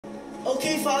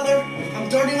Okay, Father. I'm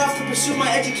darting off to pursue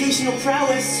my educational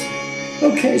prowess.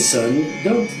 Okay, son,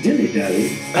 don't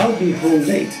dilly-dally. I'll be home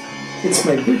late. It's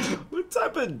my birthday. What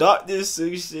type of Dr.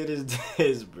 Seuss shit is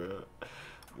this, bro?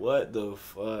 What the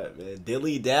fuck, man?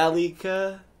 Dilly-dally,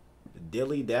 cuh?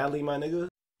 Dilly-dally, my nigga?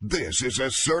 This is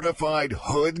a certified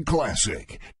hood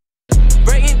classic.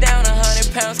 Breaking down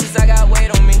 100 pounds cause I got weight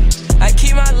on me. I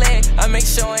keep my leg, I make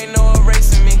sure ain't no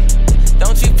erasing me.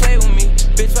 Don't you play with me,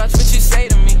 bitch, watch what you say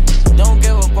to me. Don't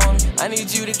give up on me, I need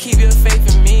you to keep your faith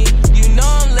in me. You know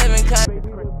I'm living kind of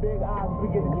big eyes, we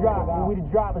get the drop, we the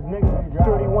droppers, nigga.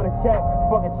 Shorty wanna check,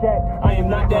 fuck a check, I am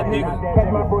not that nigga.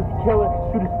 Catch my broski killer,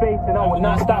 shoot his face and I will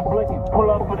not stop blinking. Pull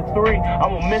up for the 3, I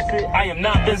won't miss it, I am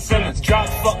not Ben Simmons. Drop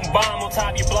the fucking bomb on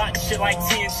top of your block and shit like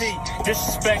TNT.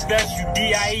 Disrespect, that's you,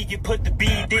 DIE, get put the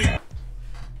BD.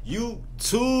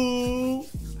 YouTube.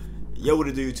 Yo, what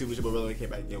it do, YouTube? It's your boy brother. Came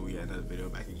back again. We got another video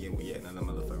back again. We got another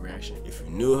motherfucking reaction. If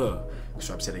you knew her,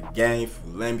 subscribe to the game. If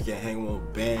you let me get hang on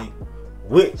bang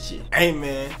with you. Hey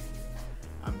man,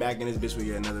 I'm back in this bitch with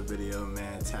another video,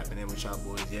 man. Tapping in with y'all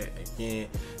boys yet again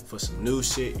for some new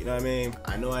shit. You know what I mean?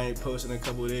 I know I ain't posting in a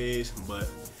couple of days, but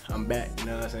I'm back. You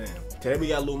know what I'm saying? Today we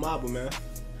got a little Mabu, man.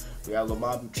 We got a little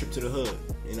Mabu trip to the hood.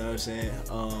 You know what I'm saying?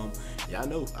 Y'all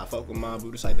know I fuck with Mabu.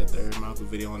 This like the third Mabu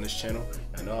video on this channel.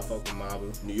 I know I fuck with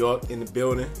Mabu. New York in the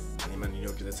building. I need my New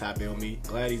York to the top on me.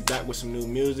 Glad he's back with some new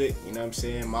music. You know what I'm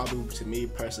saying? Mabu, to me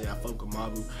personally, I fuck with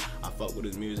Mabu. I fuck with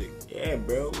his music. Yeah,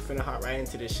 bro. We finna hop right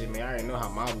into this shit, man. I already know how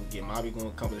Mabu get. Mabu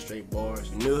gonna come with straight bars.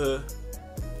 You knew her.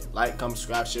 Like, comment,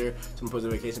 subscribe, share. Some post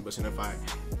notification, but notified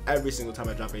every single time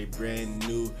I drop a brand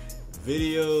new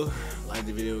video. Like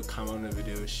the video, comment on the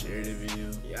video, share the video.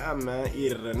 Yeah, man,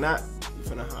 either or not, we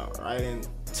finna hop right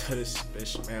into this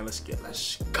bitch, man. Let's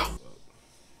go.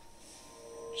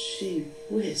 Gee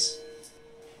whiz.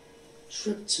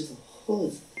 Trip to the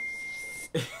hood.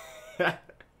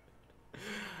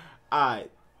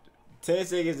 Alright, 10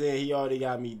 seconds in, he already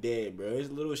got me dead, bro. It's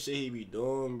little shit he be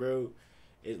doing, bro.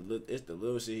 It's the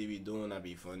little shit he be doing that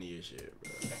be funny as shit,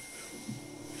 bro.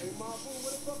 Hey, Mabu,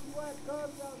 where the fuck you at, cuz?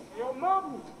 Yo,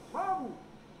 Mabu, Mabu.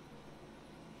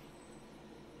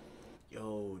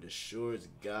 Yo, the Shores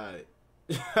got it.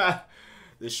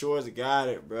 The Shores got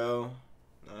it, bro.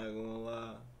 Not gonna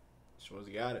lie. The Shores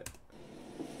got it.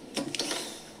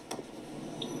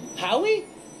 Howie?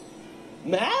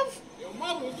 Mav? Yo,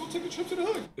 Mabu, let's go take a trip to the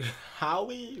hood.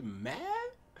 Howie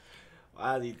mad?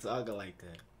 Why is he talking like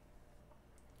that?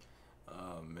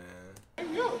 Oh, man. Hey,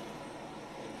 yo.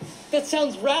 That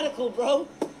sounds radical, bro.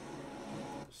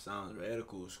 Sounds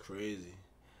radical is crazy.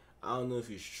 I don't know if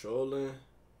he's trolling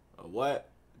or what,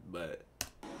 but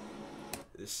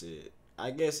this shit.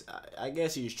 I guess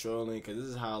he's trolling because this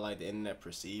is how like the internet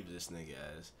perceives this nigga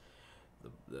as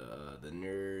the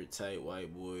nerd type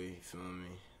white boy. You feel me?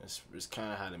 It's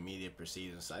kind of how the media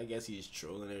perceives him. So I guess he's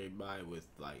trolling everybody with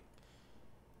like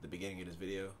the beginning of this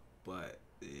video. But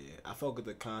yeah, I fuck with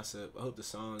the concept. I hope the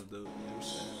song's dope. You know what I'm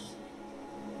saying?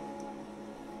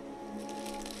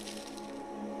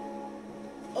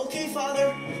 Okay,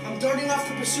 Father. I'm darting off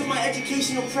to pursue my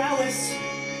educational prowess.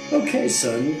 Okay,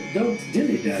 son, don't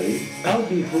dilly-dally. I'll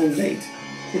be home late.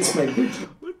 It's my birthday.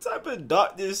 What type of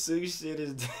Dr. Seuss shit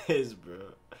is this,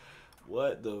 bro?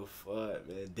 What the fuck,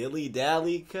 man?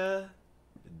 Dilly-dally, cuh?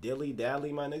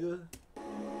 Dilly-dally, my nigga?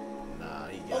 Nah,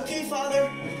 he got Okay, Father.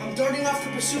 I'm darting off to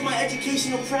pursue my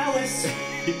educational prowess.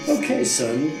 Okay,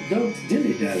 son, don't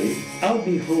dilly-dally. I'll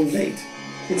be home late.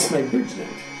 It's my birthday.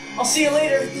 I'll see you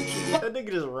later. That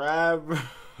nigga just rhyme, bro.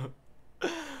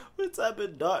 What type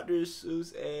of Dr.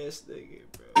 Seuss ass nigga,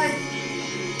 bro? I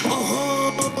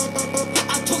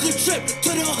took a trip to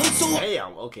the hood so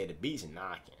Damn, okay, the beat's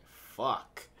knocking.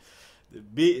 Fuck. The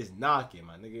beat is knocking,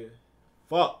 my nigga.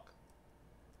 Fuck.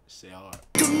 Shit hard.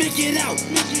 to make it out.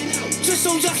 Just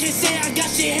so y'all can say I got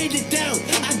shit handed down.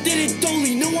 I did it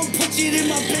only, no one puts it in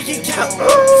my bank account.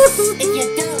 If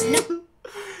you don't know.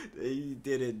 He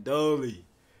did it dolly.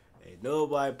 Ain't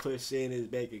nobody put shit in his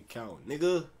bank account,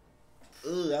 nigga.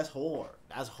 Ugh, that's hard.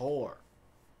 That's hard.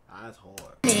 That's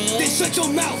hard. Then shut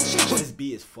your mouth. This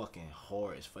beat is fucking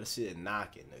hard. This shit is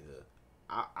knocking, nigga.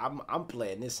 I'm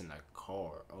playing this in the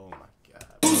car. Oh my god.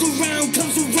 Comes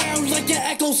around like an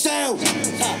echo sound.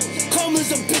 Calm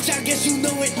as a bitch, I guess you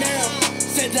know it now.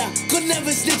 Said I could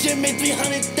never snitch and make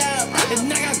 300 down.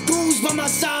 And I got goons by my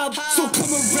side, so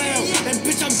come around. And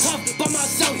bitch, I'm tough by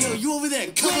myself. Yo, you over there?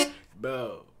 Come.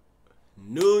 Bro,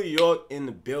 New York in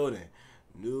the building.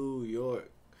 New York.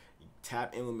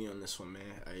 Tap in with me on this one, man.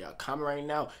 Y'all comment right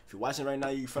now. If you're watching right now,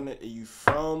 you from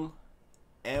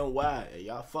NY.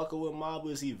 Y'all fucking with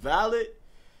Mabu? Is he valid?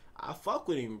 I fuck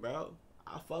with him, bro.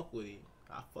 I fuck with him.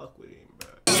 I fuck with him, bro.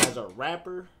 as a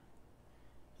rapper,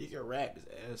 he can rap his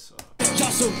ass off.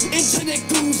 Jostle, internet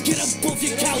goons, get up off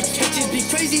your couch. Bitches be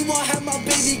crazy while I have my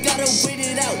baby, gotta wait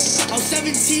it out. I'm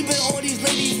 17, but all these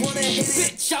ladies wanna hit it.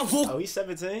 Bitch, I walk. Oh, he's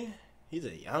 17? He's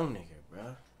a young nigga,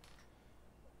 bro.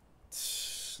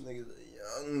 This nigga's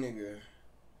a young nigga.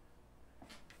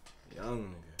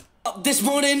 Young nigga. Up this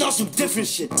morning on some different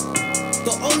shit.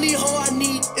 The only hoe I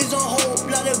need is a whole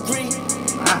lot of green.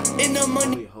 In the The money.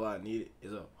 only hoe I need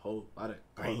is a whole lot of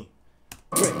green.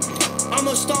 I'm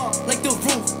a star like the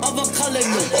roof of a colony.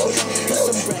 Put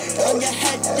some bread on your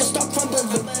head, you start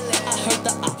crumbling. I heard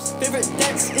the ops' favorite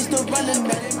dance is the running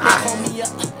man. They call me a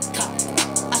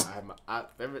cop. My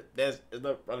favorite dance is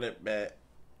the running man.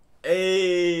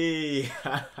 Hey,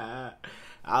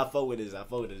 I'll fuck with this.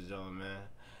 John, man.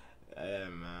 Yeah,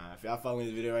 man. If y'all fucking with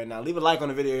this video right now, leave a like on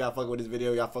the video. Y'all fucking with this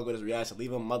video. Y'all fucking with this reaction.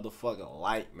 Leave a motherfucking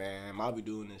like, man. I'll be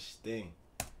doing this thing.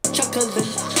 Chuckling,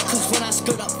 cause when I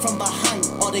skirt up from behind,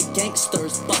 all the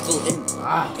gangsters buckle in.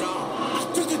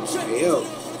 I took a trip. Hey, yo.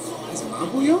 That's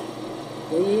Mabu, yo?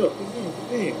 Yo. Good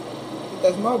thing.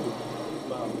 That's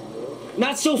Mabu.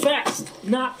 Not so fast.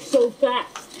 Not so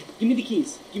fast. Give me the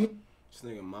keys. Give me. This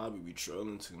nigga Mabu be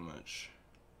trolling too much.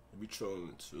 He be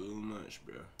trolling too much,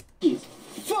 bro. Keys.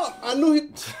 Fuck! I knew he.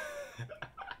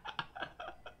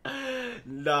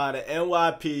 Nah, the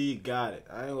NYPD got it.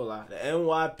 I ain't gonna lie. The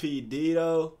NYPD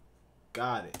though,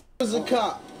 got it. was a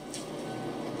cop.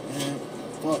 Man,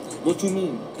 fuck. What you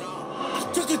mean?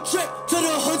 I took a trip to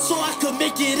the hood so I could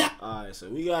make it out. Alright, so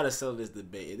we gotta settle this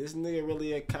debate. Is this nigga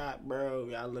really a cop, bro?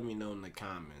 Y'all let me know in the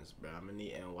comments, bro. I'm gonna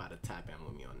need NY to tap in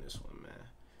with me on this one,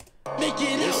 man. Make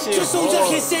it out. shit Just so y'all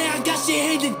hard. can say I got shit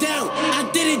handed down. I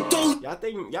didn't do. Y'all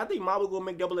think Mabu gonna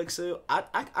make double XL? I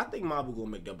think Mabu gonna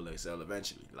make double XL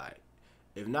eventually. Like,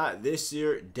 if not this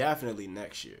year, definitely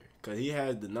next year. Cause he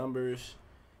has the numbers,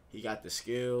 he got the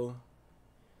skill.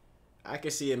 I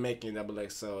can see him making double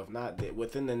XL. If not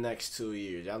within the next 2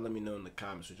 years. Y'all let me know in the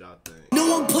comments what y'all think. No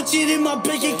one put it in my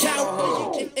bank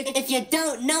account. If you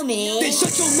don't know me, Then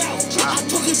shut your mouth. I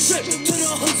took a trip to the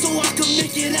hood so I could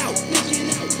make it out.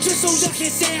 Just so y'all can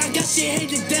say I got shit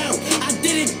handed down. I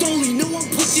did it thoroughly. No one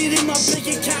put it in my bank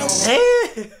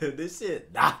account. This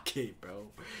shit knocking, bro.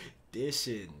 This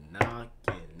shit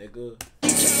knocking, nigga.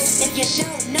 if you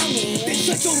don't know me, Then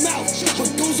shut your mouth. What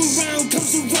goes around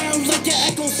comes around like an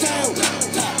echo sound.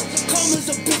 Karma's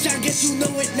a bitch, I guess you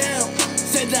know it now.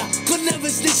 Said I could never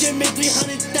snitch and make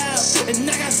 300,000. And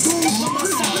I got goons on my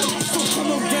side, so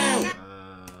come around.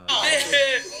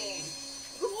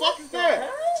 What the fuck is that?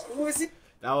 What is it?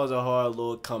 That was a hard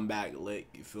little comeback lick,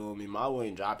 you feel me? Mabu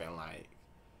ain't dropping like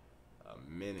a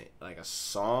minute, like a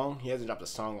song. He hasn't dropped a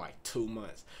song like 2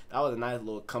 months. That was a nice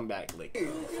little comeback lick.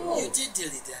 You did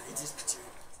dilly dally, didn't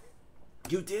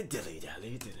you? You did dilly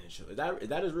dally, didn't you? Is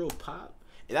that his real pop?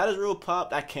 If that is real pop,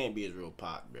 that can't be his real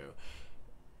pop, bro.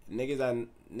 My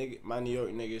New York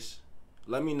niggas,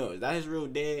 let me know. Is that his real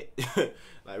dad?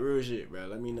 Like real shit, bro.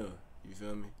 Let me know. You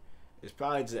feel me? It's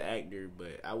probably just an actor,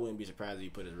 but I wouldn't be surprised if he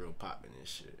put his real pop in this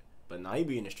shit. But nah, he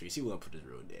be in the streets. He wouldn't put his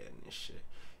real dad in this shit.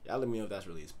 Y'all let me know if that's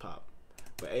really his pop.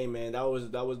 But hey, man, that was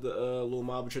the little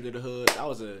Mabu trip to the hood. That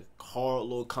was a hard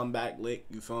little comeback lick.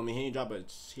 You feel me? He ain't drop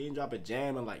a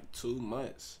jam in like 2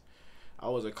 months. I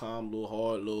was a calm little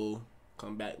hard little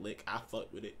comeback lick. I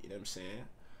fucked with it. You know what I'm saying?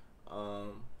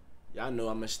 Y'all know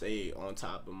I'ma stay on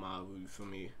top of Mabu. You feel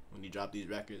me? When he drop these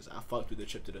records, I fucked with the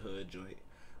trip to the hood joint.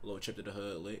 A little trip to the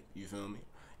hood lick. You feel me?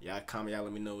 Y'all comment. Y'all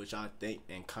let me know what y'all think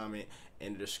and comment.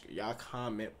 And y'all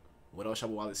comment what else y'all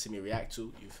want to see me react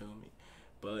to. You feel me?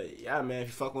 But yeah, man, if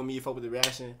you fuck with me, you fuck with the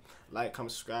reaction, like,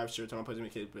 comment, subscribe, share, turn on post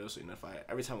notification bell so you notify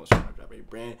every time I drop a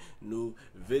brand new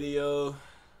video.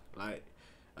 Like,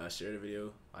 share the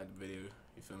video, like the video,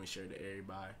 you feel me? Share it to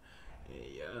everybody. And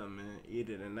yeah, man,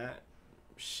 either than that,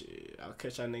 shit, I'll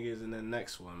catch y'all niggas in the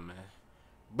next one, man.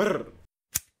 Brr.